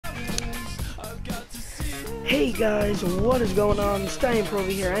Hey guys, what is going on? Stallion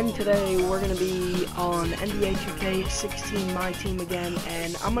Provi here, and today we're going to be on NBA 2K16 My Team again,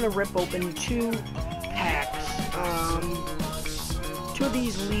 and I'm going to rip open two packs. Two of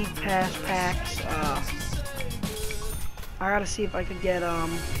these League Pass packs. I gotta see if I could get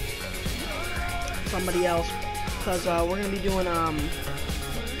somebody else, because we're going to be doing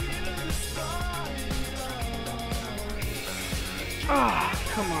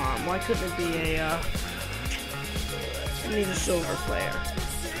come on, why couldn't it be a I need a silver player.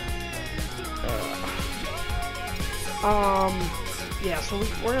 Yeah, so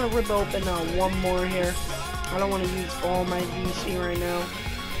we're gonna rip open one more here. I don't want to use all my VC right now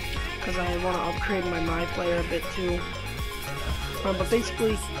because I want to upgrade my player a bit too. But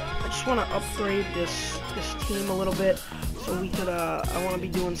basically, I just want to upgrade this team a little bit so we could. I want to be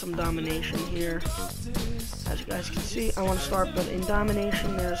doing some domination here. As you guys can see, I want to start, but in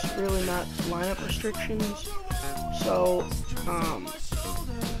domination, there's really not lineup restrictions. So,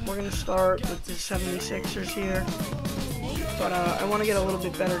 we're going to start with the 76ers here, but I want to get a little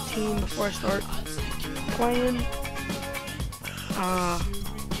bit better team before I start playing.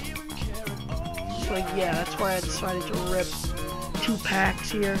 So yeah, that's why I decided to rip two packs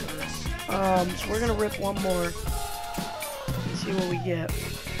here. So we're going to rip one more and see what we get.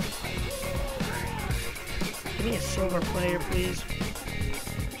 Give me a silver player, please.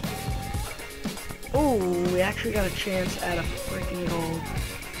 Oh, we actually got a chance at a freaking goal.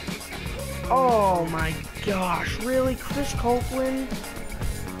 Oh my gosh, really? Chris Copeland?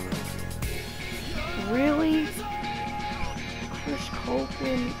 Really? Chris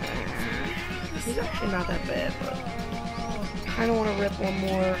Copeland? He's actually not that bad, but kind of want to rip one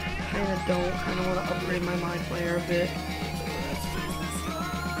more. Kind of don't. Kind of want to upgrade my player a bit.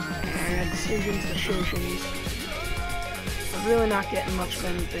 And decisions. I'm really not getting much of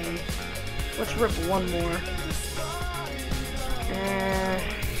anything. Let's rip one more.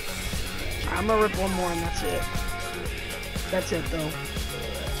 I'm gonna rip one more and that's it. That's it though.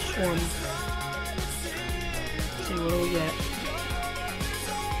 Just one. Let's see, what do we get?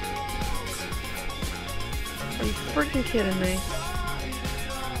 Are you freaking kidding me?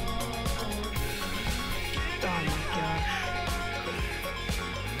 Oh my gosh.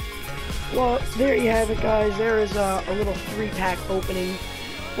 Well, there you have it, guys. There is a little 3-pack opening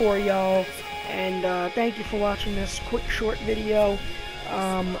for y'all. And thank you for watching this quick short video.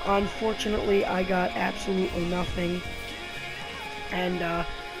 Unfortunately, I got absolutely nothing, and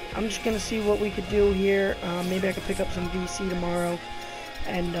I'm just gonna see what we could do here. Maybe I could pick up some VC tomorrow,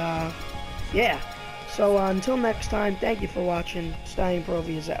 and yeah. So until next time, thank you for watching. Stallion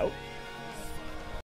Provi is out.